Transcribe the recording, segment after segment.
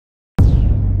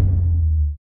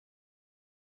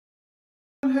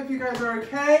everyone, hope you guys are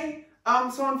okay.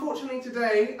 So unfortunately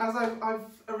today, as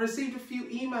I've received a few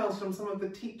emails from some of the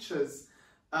teachers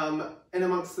in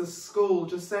amongst the school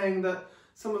just saying that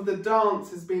some of the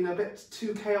dance has been a bit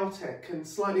too chaotic and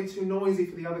slightly too noisy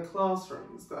for the other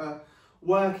classrooms that are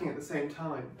working at the same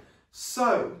time.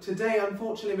 So today,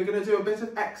 unfortunately, we're going to do a bit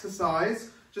of exercise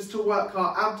just to work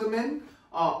our abdomen,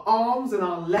 our arms and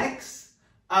our legs.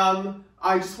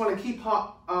 I just want to keep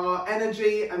our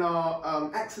energy and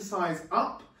our exercise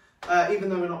up, even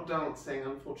though we're not dancing,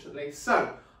 unfortunately.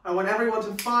 So I want everyone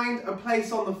to find a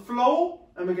place on the floor,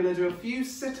 and we're going to do a few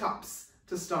sit-ups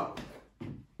to start with.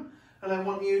 And I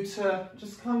want you to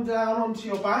just come down onto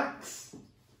your backs,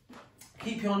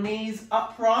 keep your knees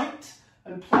upright,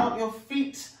 and plant your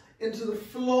feet into the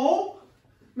floor.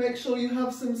 Make sure you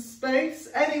have some space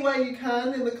anywhere you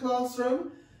can in the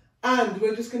classroom. And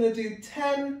we're just going to do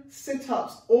 10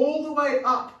 sit-ups all the way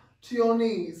up to your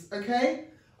knees, okay?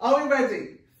 Are we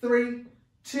ready? 3,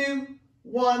 2,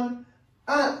 1,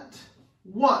 and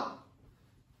 1,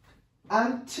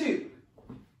 and 2,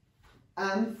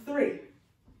 and 3,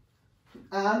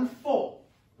 and 4,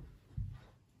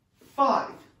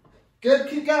 5. Good,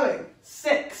 keep going.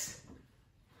 6,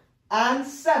 and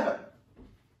 7,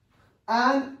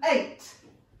 and 8,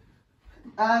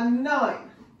 and 9,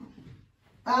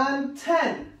 and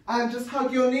 10. And just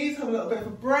hug your knees, have a little bit of a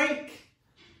break.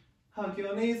 Hug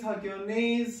your knees, hug your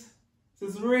knees.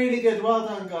 This is really good. Well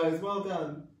done, guys. Well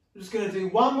done. We're just going to do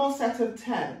one more set of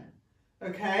 10.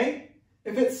 Okay?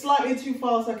 If it's slightly too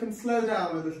fast, I can slow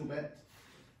down a little bit.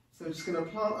 So we're just going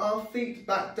to plant our feet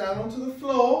back down onto the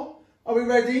floor. Are we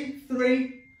ready?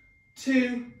 3,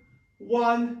 2,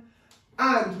 1.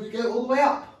 And we go all the way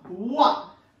up. 1.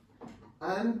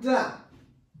 And down.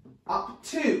 Up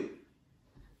 2.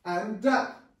 And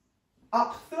down,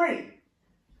 up 3,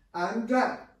 and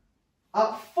down,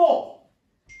 up 4,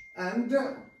 and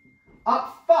down,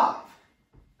 up 5,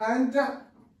 and down,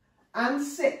 and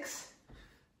 6,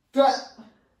 down,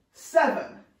 7,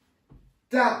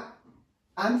 down,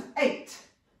 and 8,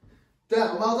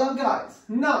 down, well done guys,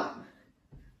 9,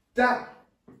 down,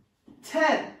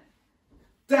 10,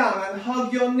 down, and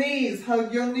hug your knees,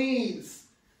 hug your knees.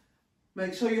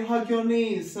 Make sure you hug your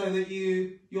knees so that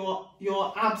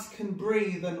your abs can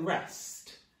breathe and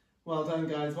rest. Well done,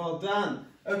 guys. Well done.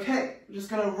 Okay, we're just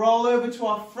going to roll over to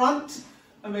our front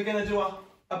and we're going to do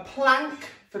a plank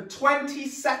for 20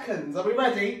 seconds. Are we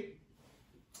ready?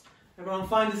 Everyone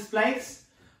find this place.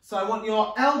 So I want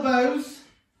your elbows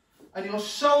and your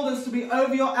shoulders to be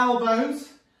over your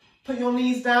elbows. Put your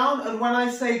knees down, and when I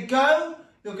say go,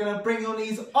 you're going to bring your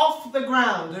knees off the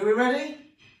ground. Are we ready?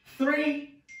 3,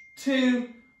 2,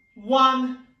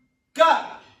 1, go.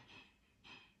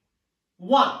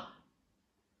 1,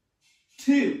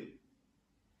 2,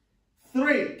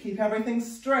 3, keep everything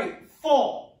straight.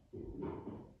 4,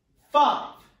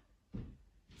 5,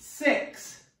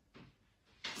 6,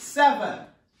 7,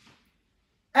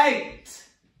 8,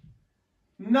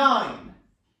 9,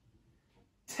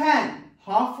 10,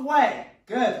 halfway,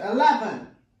 good, 11,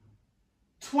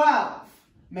 12,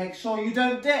 make sure you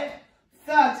don't dip,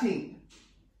 13,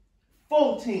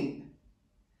 14,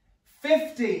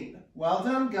 15, well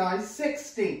done guys,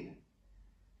 16,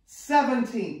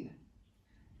 17,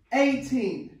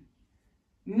 18,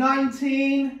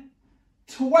 19,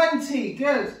 20,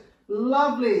 good,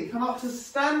 lovely, come up to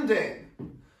standing.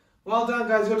 Well done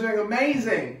guys, you're doing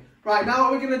amazing. Right, now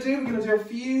what we're going to do a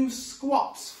few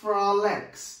squats for our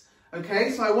legs.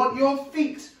 Okay, so I want your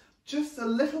feet just a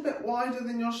little bit wider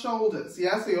than your shoulders,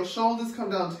 yeah? So your shoulders come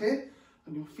down to here,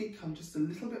 and your feet come just a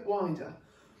little bit wider.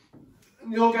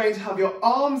 And you're going to have your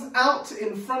arms out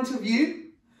in front of you,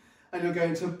 and you're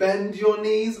going to bend your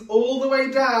knees all the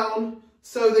way down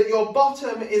so that your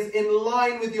bottom is in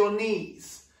line with your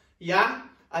knees, yeah?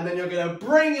 And then you're going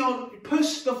to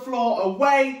push the floor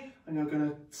away, and you're going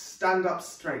to stand up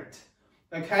straight,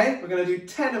 okay? We're going to do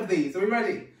 10 of these. Are we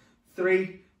ready?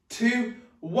 3, 2,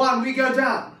 1, we go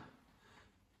down.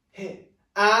 Here,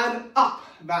 and up,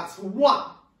 that's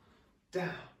 1.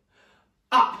 Down,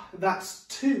 up, that's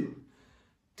 2,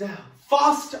 down,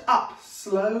 fast up,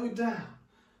 slow down,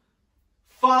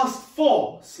 fast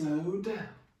 4, slow down,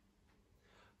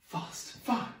 fast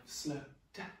 5, slow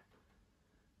down,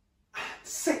 and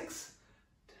 6,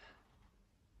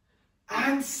 down,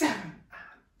 and 7,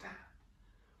 and down,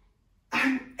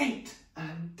 and 8,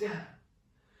 and down,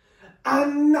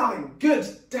 and 9, good,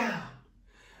 down,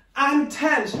 and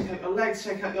 10, shake out your legs,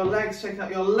 shake out your legs, shake out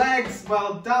your legs.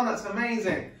 Well done, that's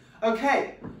amazing.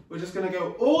 Okay, we're just going to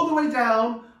go all the way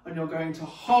down and you're going to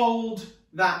hold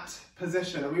that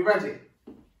position. Are we ready?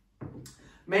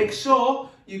 Make sure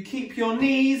you keep your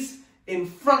knees in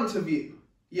front of you.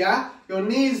 Yeah? Your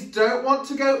knees don't want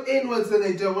to go inwards and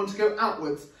they don't want to go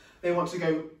outwards. They want to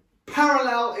go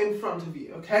parallel in front of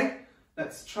you, okay?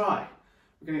 Let's try.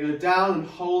 We're going to go down and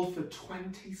hold for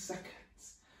 20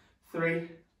 seconds. 3,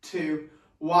 2,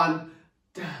 1,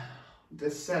 down,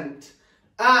 descent,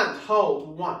 and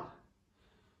hold. 1,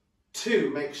 2,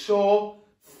 make sure.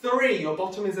 3, your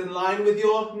bottom is in line with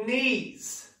your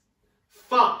knees.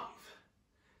 5,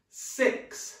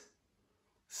 6,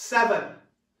 7,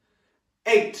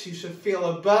 8, you should feel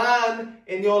a burn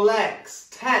in your legs.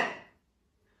 10,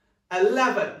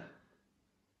 11,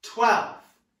 12,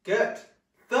 good.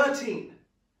 13,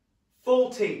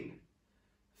 14,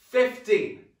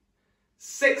 15,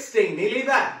 16, nearly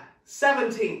there.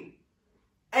 17,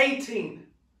 18,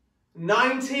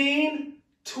 19,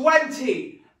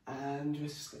 20. And we're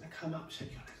just going to come up,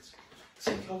 shake your legs.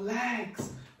 Shake your legs.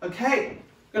 Okay,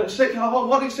 going to shake your whole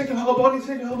body, shake your whole body,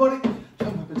 shake your whole body.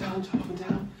 Jump up and down, jump up and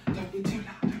down. Don't be too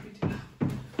loud, don't be too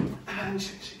loud. And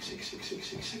shake, shake, shake, shake, shake,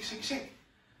 shake, shake, shake, shake.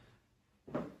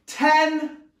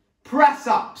 10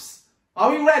 press-ups.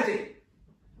 Are we ready?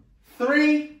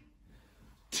 3,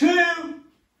 2,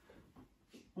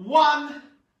 1,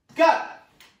 go.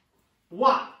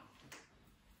 1,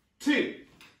 2,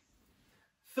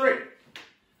 3,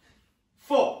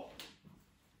 4,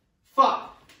 5,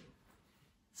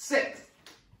 6,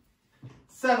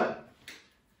 7,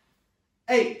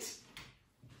 8,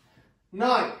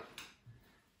 9,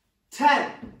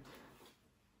 10.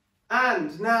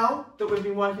 And now that we've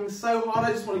been working so hard,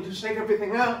 I just want you to shake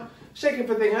everything out,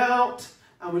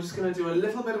 and we're just going to do a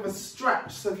little bit of a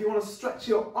stretch. So if you want to stretch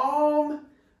your arm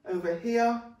over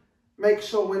here, make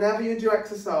sure whenever you do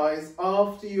exercise,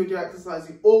 after you do exercise,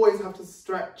 you always have to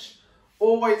stretch.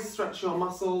 Always stretch your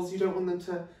muscles. You don't want them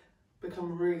to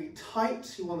become really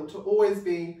tight. You want them to always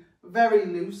be very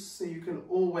loose, so you can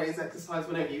always exercise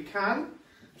whenever you can.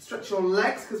 Stretch your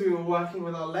legs, because we were working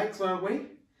with our legs, weren't we?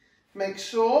 Make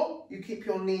sure you keep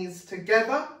your knees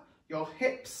together, your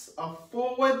hips are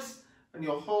forwards, and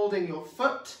you're holding your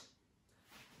foot.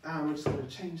 And we're just going to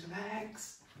change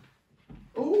legs.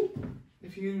 Oh,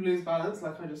 if you lose balance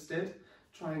like I just did,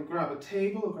 try and grab a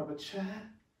table or grab a chair.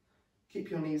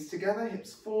 Keep your knees together,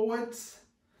 hips forwards.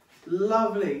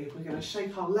 Lovely. We're going to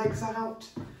shake our legs out,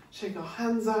 shake our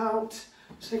hands out,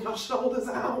 shake our shoulders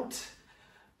out.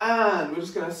 And we're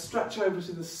just going to stretch over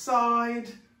to the side.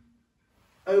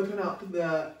 Open up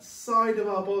the side of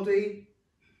our body.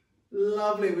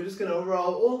 Lovely. We're just going to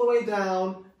roll all the way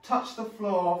down, touch the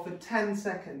floor for 10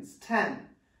 seconds. 10,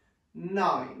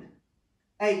 9,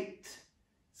 8,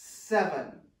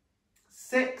 7,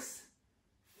 6,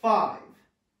 5,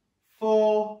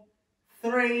 4,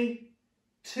 3,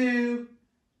 2,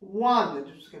 1. And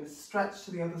you're just going to stretch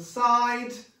to the other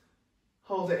side.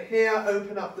 Hold it here.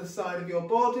 Open up the side of your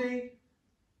body.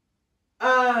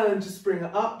 And just bring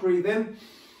it up, breathe in.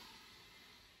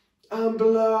 And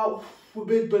blow out a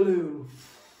big balloon.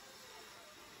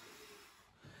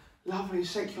 Lovely,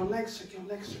 shake your legs, shake your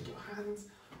legs, shake your hands.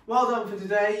 Well done for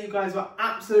today, you guys were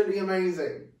absolutely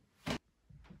amazing.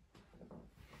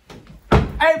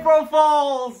 April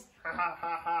Fools! Ha ha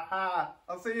ha ha ha.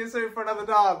 I'll see you soon for another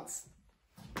dance.